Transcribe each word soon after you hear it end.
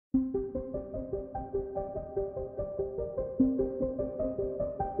Good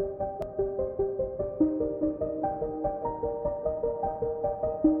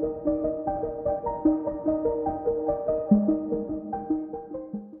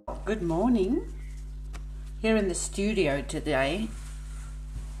morning. Here in the studio today.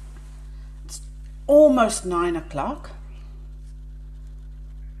 It's almost 9 o'clock.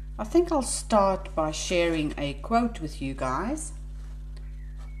 I think I'll start by sharing a quote with you guys.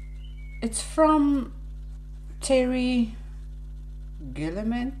 It's from Terry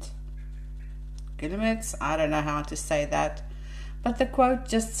Guillemets. I don't know how to say that, but the quote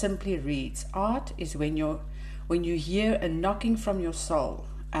just simply reads, "Art is when you hear a knocking from your soul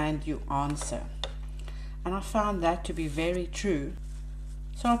and you answer." And I found that to be very true.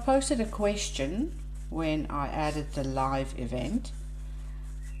 So I posted a question when I added the live event.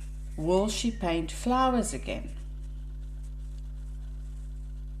 Will she paint flowers again?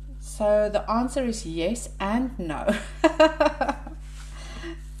 So the answer is yes and no.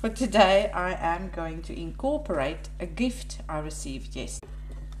 For today, I am going to incorporate a gift I received yesterday.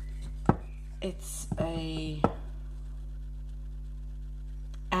 It's a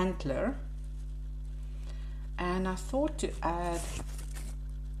antler, and I thought to add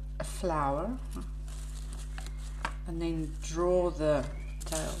a flower and then draw the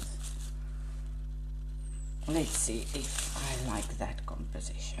tails. Let's see if I like that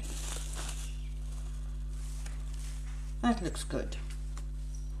composition. That looks good.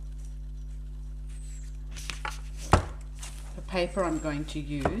 The paper I'm going to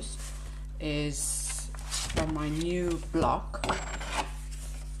use is from my new block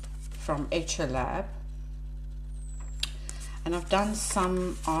from etchrlab, and I've done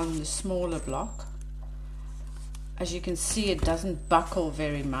some on the smaller block. As you can see, it doesn't buckle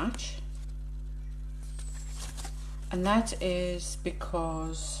very much, and that is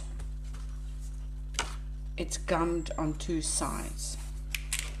because it's gummed on two sides.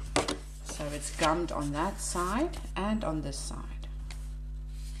 So it's gummed on that side and on this side.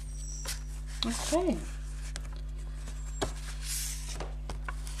 Okay.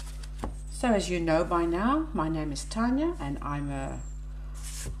 So as you know by now, my name is Tanya and I'm a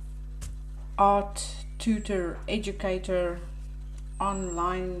art tutor, educator,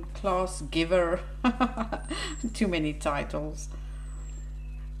 online class giver. Too many titles.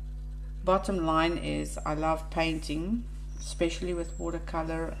 Bottom line is I love painting, especially with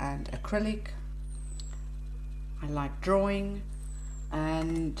watercolor and acrylic. I like drawing,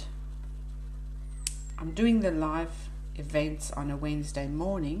 and I'm doing the live events on a Wednesday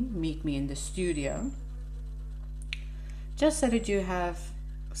morning. Meet me in the studio, just so that you have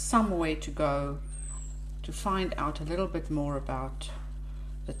somewhere to go to find out a little bit more about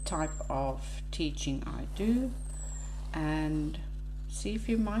the type of teaching I do and see if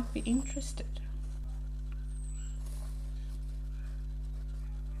you might be interested.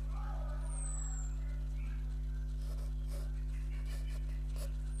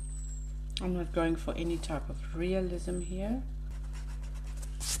 I'm not going for any type of realism here.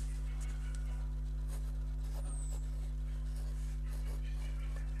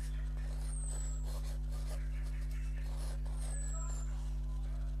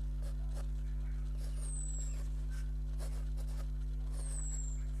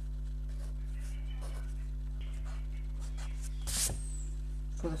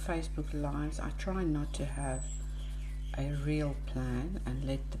 For the Facebook Lives, I try not to have a real plan and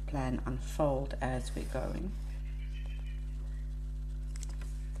let the plan unfold as we're going.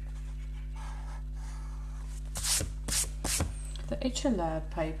 The etchrlab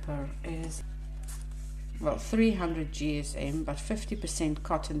paper is, well, 300 GSM, but 50%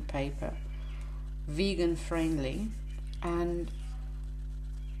 cotton paper, vegan friendly, and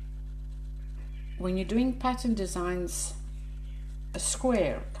when you're doing pattern designs, a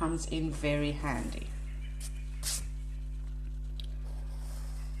square comes in very handy.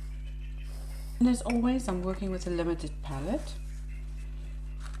 And as always, I'm working with a limited palette.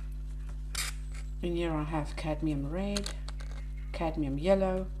 In here I have cadmium red, cadmium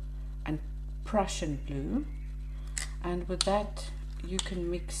yellow and Prussian blue, and with that you can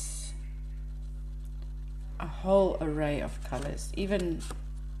mix a whole array of colors. Even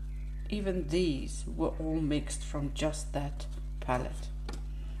these were all mixed from just that palette.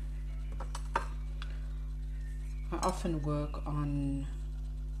 I often work on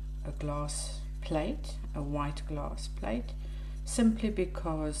a glass plate, a white glass plate, simply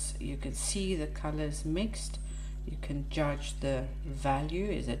because you can see the colors mixed. You can judge the value.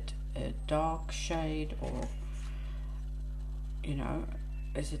 Is it a dark shade, or, you know,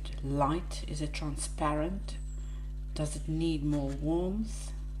 is it light? Is it transparent? Does it need more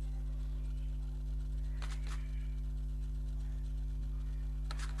warmth?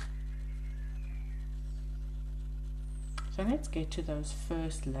 So let's get to those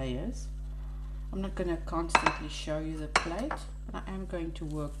first layers. I'm not going to constantly show you the plate, but I am going to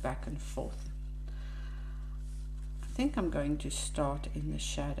work back and forth. I think I'm going to start in the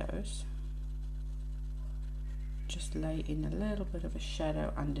shadows. Just lay in a little bit of a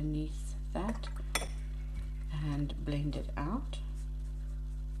shadow underneath that and blend it out,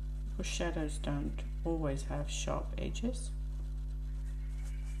 because shadows don't always have sharp edges.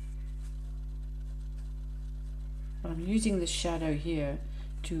 But I'm using the shadow here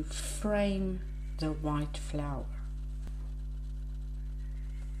to frame the white flower.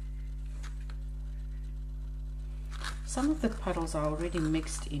 Some of the puddles are already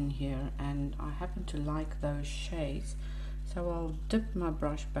mixed in here, and I happen to like those shades, so I'll dip my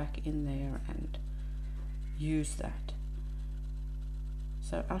brush back in there and use that.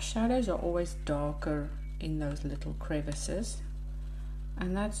 So our shadows are always darker in those little crevices,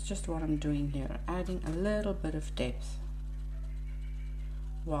 and that's just what I'm doing here, adding a little bit of depth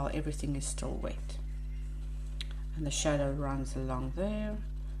while everything is still wet. And the shadow runs along there,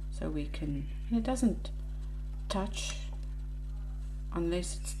 so we can, and it doesn't touch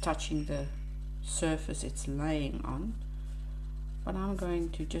unless it's touching the surface it's laying on, but I'm going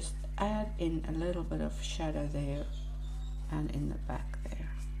to just add in a little bit of shadow there and in the back there.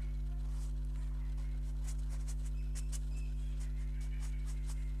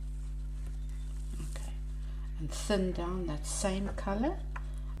 Okay, and thin down that same color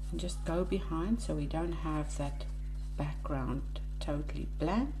and just go behind so we don't have that background totally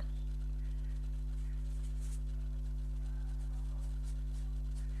blank.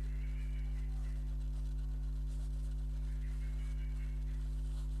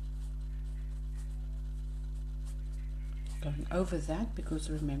 Going over that because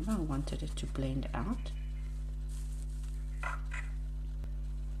remember I wanted it to blend out.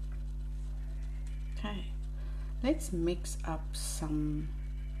 Okay, let's mix up some,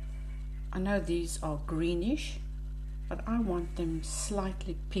 I know these are greenish, but I want them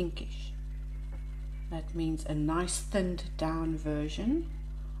slightly pinkish. That means a nice thinned down version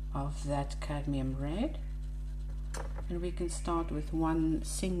of that cadmium red, and we can start with one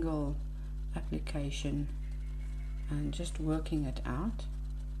single application and just working it out,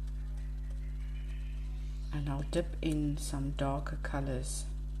 and I'll dip in some darker colors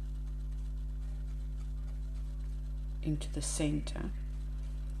into the center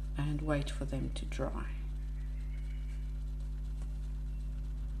and wait for them to dry.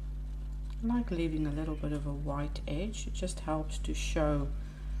 I like leaving a little bit of a white edge. It just helps to show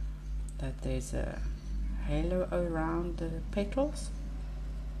that there's a halo around the petals.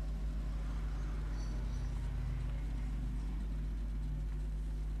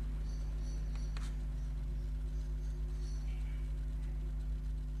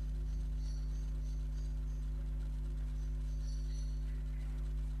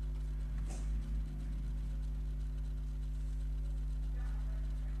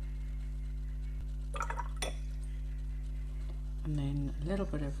 And then a little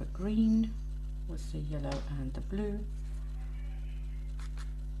bit of a green with the yellow and the blue.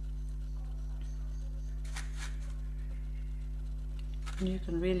 And you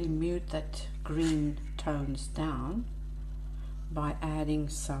can really mute that green tones down by adding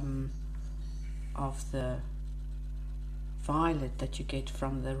some of the violet that you get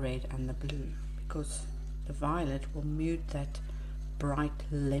from the red and the blue, because the violet will mute that bright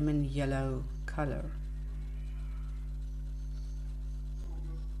lemon yellow color.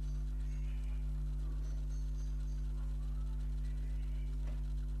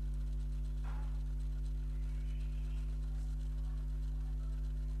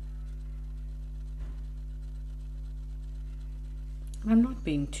 I'm not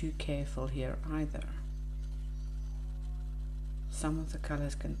being too careful here either. Some of the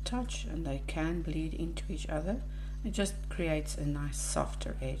colors can touch and they can bleed into each other. It just creates a nice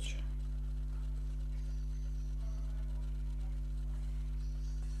softer edge.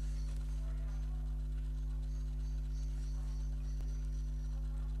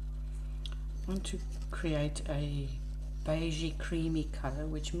 I want to create a beigey creamy color,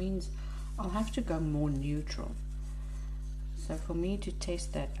 which means I'll have to go more neutral. So for me to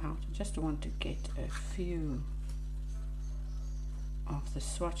test that out, I just want to get a few of the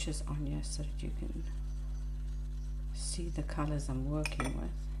swatches on here so that you can see the colors I'm working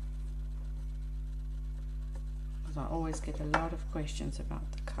with. Because I always get a lot of questions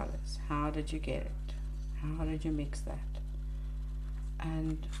about the colors. How did you get it? How did you mix that?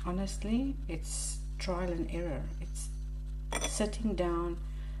 And honestly, it's trial and error. It's sitting down,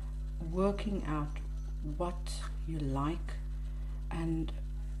 working out what you like, and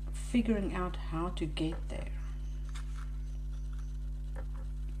figuring out how to get there.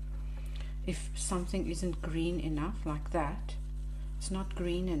 if something isn't green enough, like that, it's not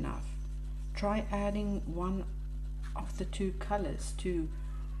green enough, try adding one of the two colors to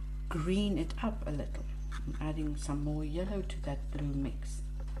green it up a little. I'm adding some more yellow to that blue mix.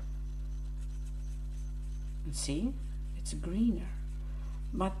 And see, it's greener.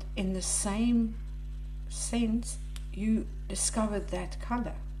 But in the same sense, you discovered that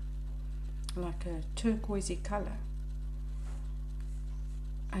color, like a turquoisey color.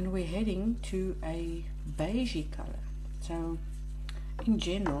 And we're heading to a beigey color. So in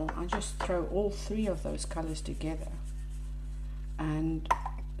general, I just throw all three of those colors together and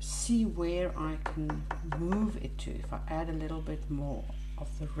see where I can move it to. If I add a little bit more of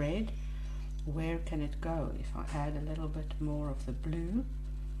the red, where can it go? If I add a little bit more of the blue,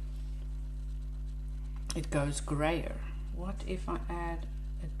 it goes grayer. What if I add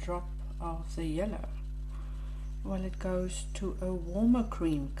a drop of the yellow? Well, it goes to a warmer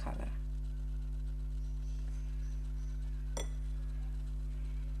cream color. If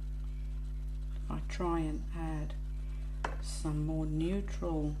I try and add some more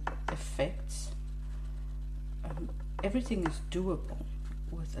neutral effects, everything is doable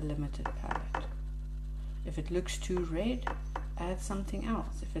with a limited palette. If it looks too red, add something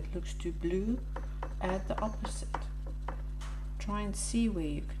else. If it looks too blue, add the opposite. Try and see where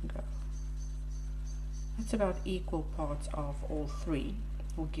you can go. That's about equal parts of all three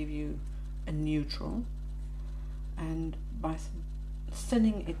will give you a neutral, and by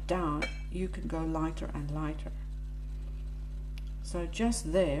thinning it down you can go lighter and lighter. So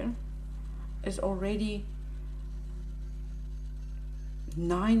just there is already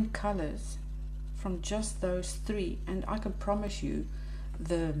 9 colors from just those 3, and I can promise you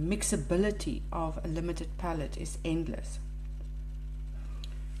the mixability of a limited palette is endless.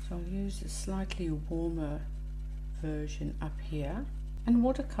 So I'll use a slightly warmer version up here, and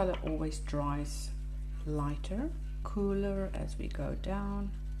watercolor always dries lighter, cooler as we go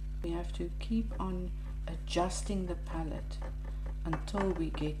down. We have to keep on adjusting the palette until we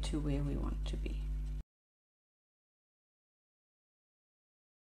get to where we want to be.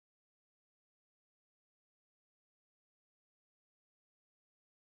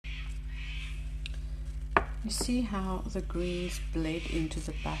 You see how the greens bled into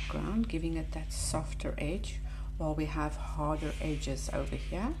the background, giving it that softer edge, while we have harder edges over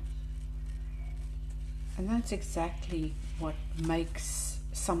here. And that's exactly what makes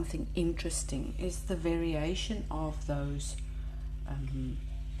something interesting, is the variation of those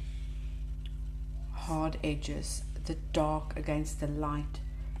hard edges, the dark against the light,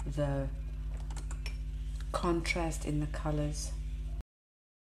 the contrast in the colors.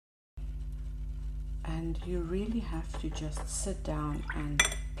 And you really have to just sit down and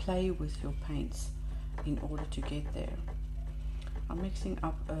play with your paints in order to get there. I'm mixing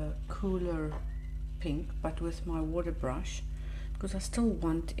up a cooler pink, but with my water brush, because I still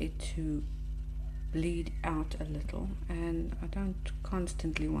want it to bleed out a little, and I don't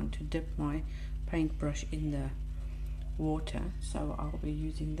constantly want to dip my paintbrush in the water, so I'll be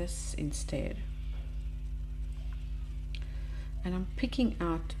using this instead. And I'm picking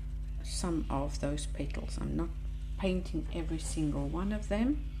out some of those petals. I'm not painting every single one of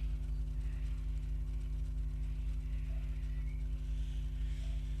them.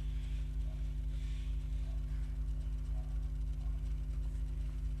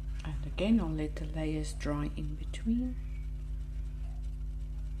 And again, I'll let the layers dry in between.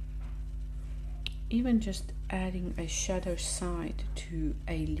 Even just adding a shadow side to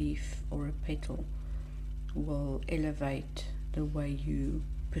a leaf or a petal will elevate the way you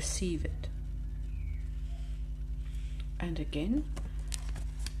perceive it. And again,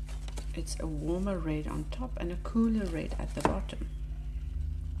 it's a warmer red on top and a cooler red at the bottom,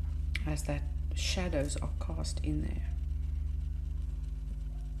 as that shadows are cast in there.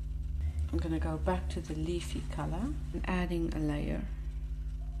 I'm going to go back to the leafy color and adding a layer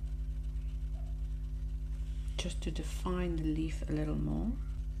just to define the leaf a little more.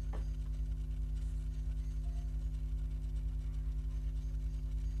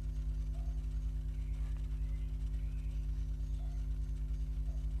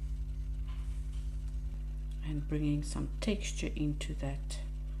 And bringing some texture into that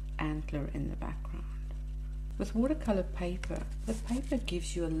antler in the background. With watercolor paper, the paper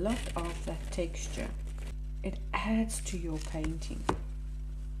gives you a lot of that texture. It adds to your painting.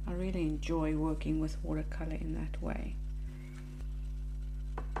 I really enjoy working with watercolor in that way.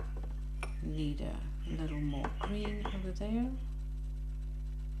 Need a little more green over there.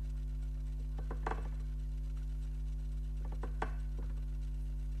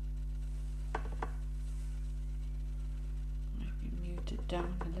 Maybe mute it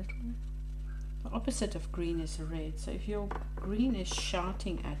down a little. The opposite of green is red. So if your green is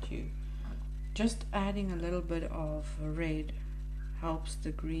shouting at you, just adding a little bit of red helps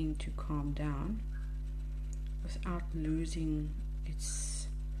the green to calm down without losing its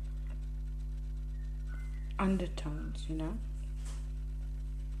undertones, you know.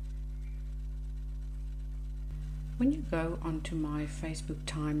 When you go onto my Facebook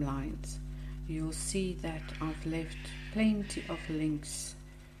timelines, you'll see that I've left plenty of links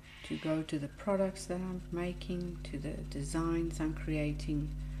to go to the products that I'm making, to the designs I'm creating,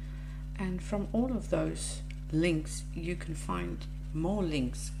 and from all of those links you can find more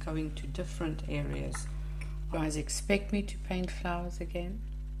links going to different areas. You guys expect me to paint flowers again?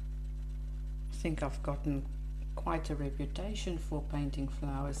 I think I've gotten quite a reputation for painting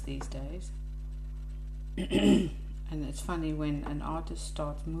flowers these days. And it's funny, when an artist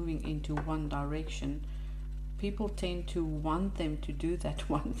starts moving into one direction, people tend to want them to do that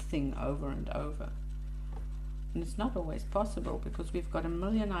one thing over and over. And it's not always possible, because we've got a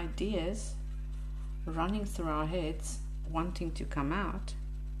million ideas running through our heads wanting to come out.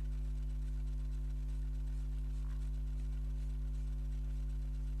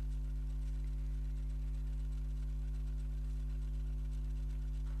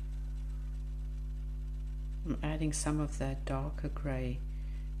 I'm adding some of that darker grey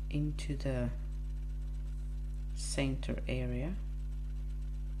into the center area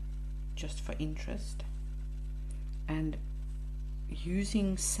just for interest, and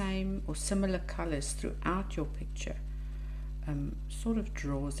using same or similar colors throughout your picture sort of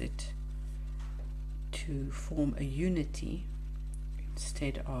draws it to form a unity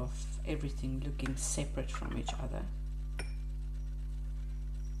instead of everything looking separate from each other.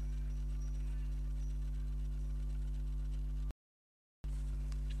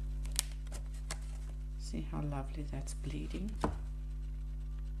 See how lovely that's bleeding. You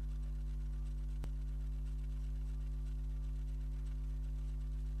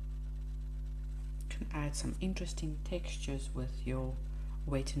can add some interesting textures with your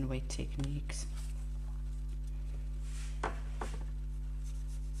wet and wet techniques.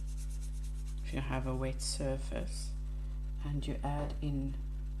 If you have a wet surface and you add in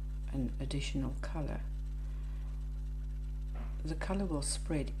an additional color, the color will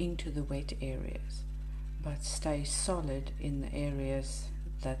spread into the wet areas but stay solid in the areas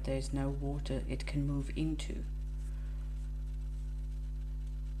that there's no water it can move into.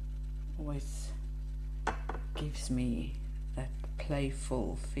 Always gives me that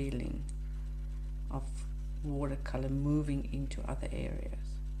playful feeling of watercolor moving into other areas.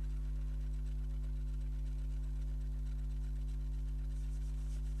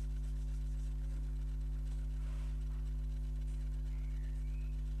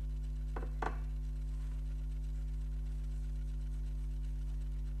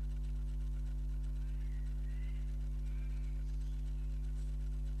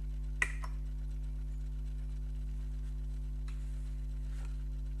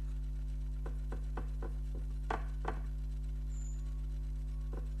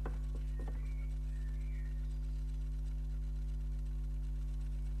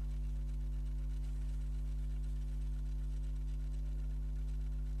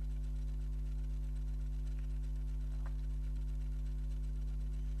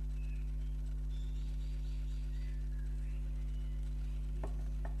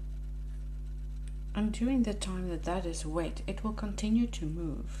 And during the time that that is wet, it will continue to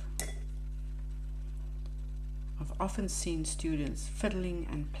move. I've often seen students fiddling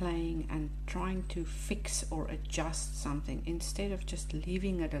and playing and trying to fix or adjust something instead of just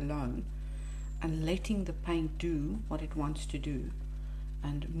leaving it alone and letting the paint do what it wants to do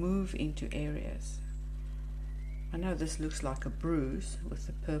and move into areas. I know this looks like a bruise with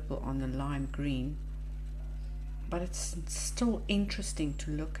the purple on the lime green, but it's still interesting to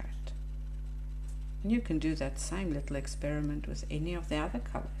look at. And you can do that same little experiment with any of the other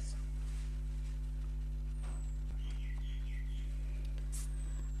colors.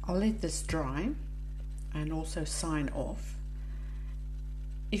 I'll let this dry and also sign off.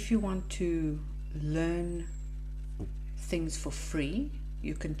 If you want to learn things for free,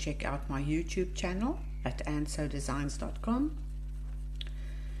 you can check out my YouTube channel at ansodesigns.com.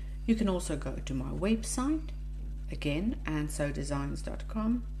 You can also go to my website, again,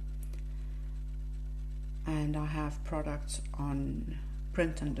 ansodesigns.com. And I have products on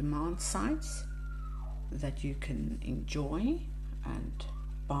print on demand sites that you can enjoy and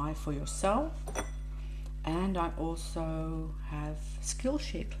buy for yourself. And I also have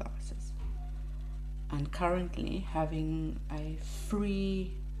Skillshare classes, and currently having a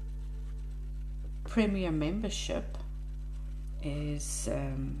free premier membership is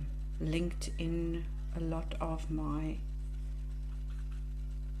linked in a lot of my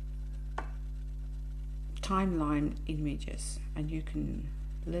timeline images, and you can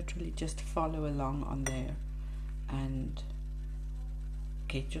literally just follow along on there and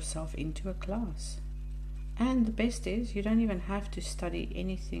get yourself into a class. And the best is, you don't even have to study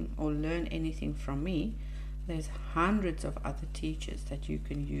anything or learn anything from me. There's hundreds of other teachers that you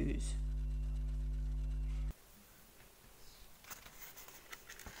can use.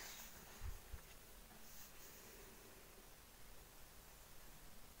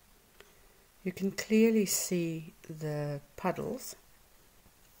 You can clearly see the puddles,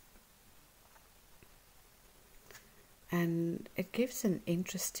 and it gives an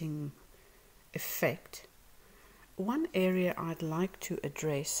interesting effect. One area I'd like to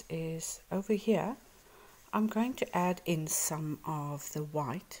address is over here. I'm going to add in some of the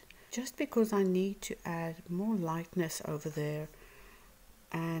white, just because I need to add more lightness over there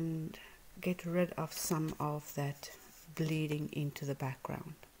and get rid of some of that bleeding into the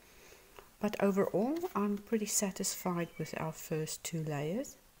background. But overall, I'm pretty satisfied with our first 2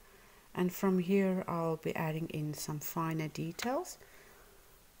 layers. And from here, I'll be adding in some finer details.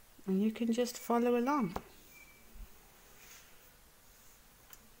 And you can just follow along.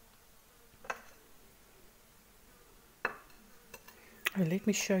 Oh, let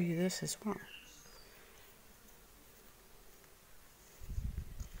me show you this as well.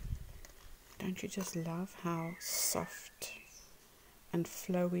 Don't you just love how soft and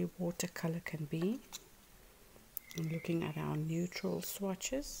flowy watercolor can be? I'm looking at our neutral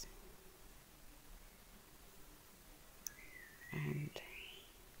swatches, and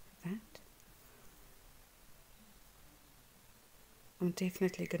that. I'm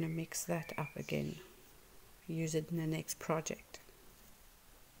definitely going to mix that up again, use it in the next project.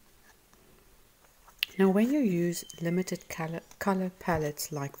 Now when you use limited color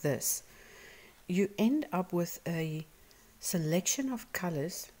palettes like this, you end up with a selection of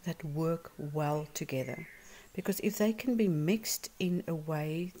colors that work well together, because if they can be mixed in a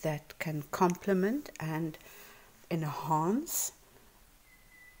way that can complement and enhance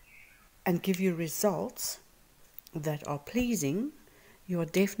and give you results that are pleasing, you are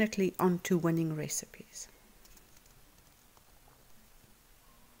definitely onto winning recipes.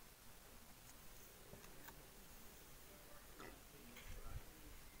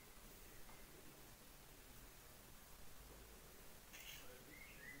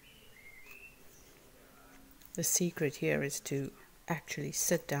 The secret here is to actually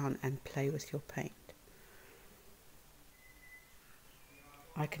sit down and play with your paint.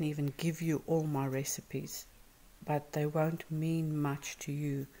 I can even give you all my recipes, but they won't mean much to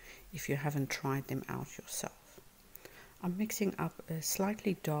you if you haven't tried them out yourself. I'm mixing up a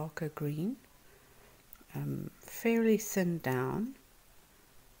slightly darker green, fairly thin down,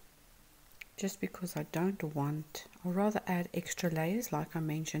 just because I don't want, I'd rather add extra layers like I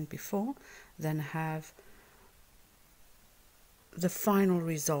mentioned before than have the final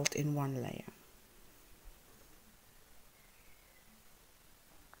result in one layer.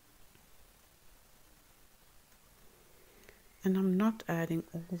 And I'm not adding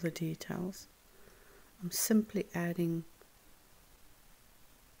all the details. I'm simply adding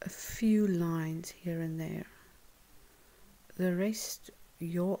a few lines here and there. The rest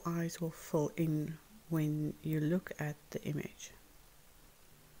your eyes will fill in when you look at the image.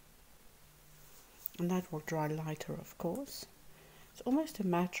 And that will dry lighter, of course. It's almost a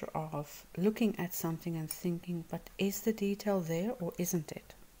matter of looking at something and thinking, but is the detail there or isn't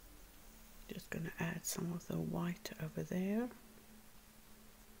it? Just going to add some of the white over there.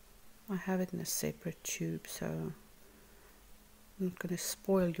 I have it in a separate tube, so I'm not going to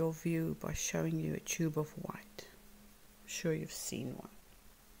spoil your view by showing you a tube of white. I'm sure you've seen one.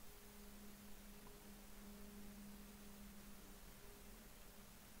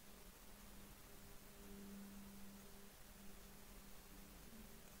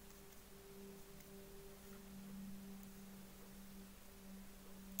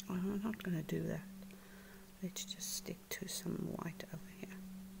 I'm not going to do that. Let's just stick to some white over here.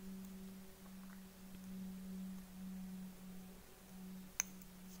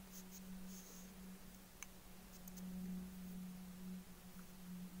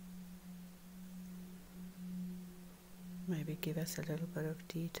 Maybe give us a little bit of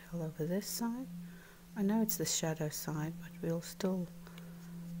detail over this side. I know it's the shadow side, but we'll still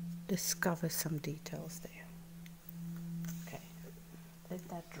discover some details there. Okay, let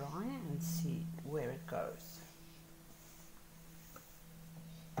that dry and see where it goes.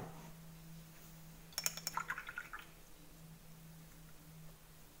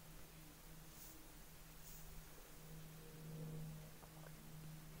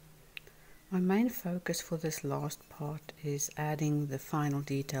 My main focus for this last part is adding the final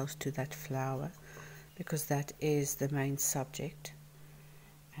details to that flower, because that is the main subject,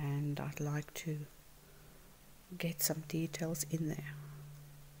 and I'd like to get some details in there.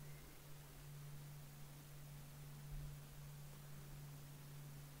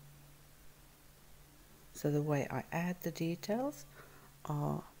 So the way I add the details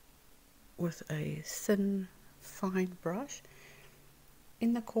are with a thin, fine brush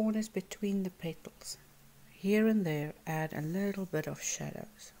in the corners between the petals. Here and there add a little bit of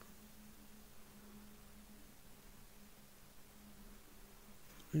shadows.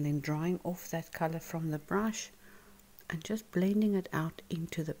 And then drying off that color from the brush and just blending it out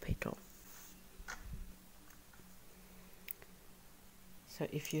into the petal. So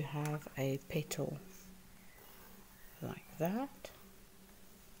if you have a petal like that,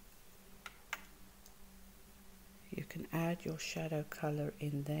 you can add your shadow color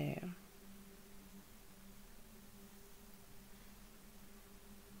in there.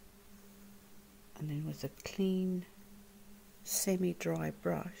 And then with a clean, semi-dry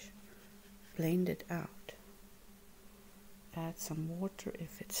brush, blend it out. Add some water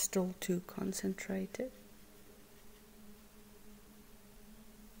if it's still too concentrated.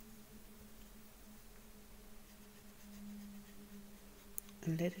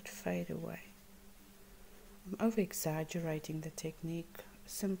 And let it fade away. I'm over exaggerating the technique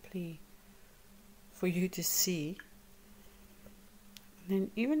simply for you to see. And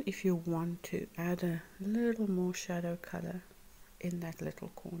then even if you want to add a little more shadow color in that little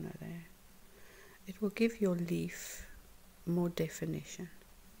corner there, it will give your leaf more definition.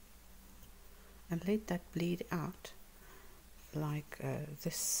 And let that bleed out like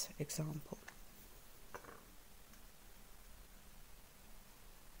this example.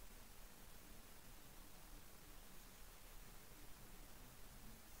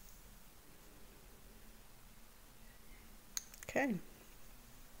 Okay.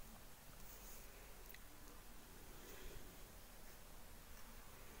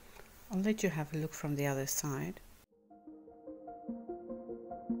 I'll let you have a look from the other side.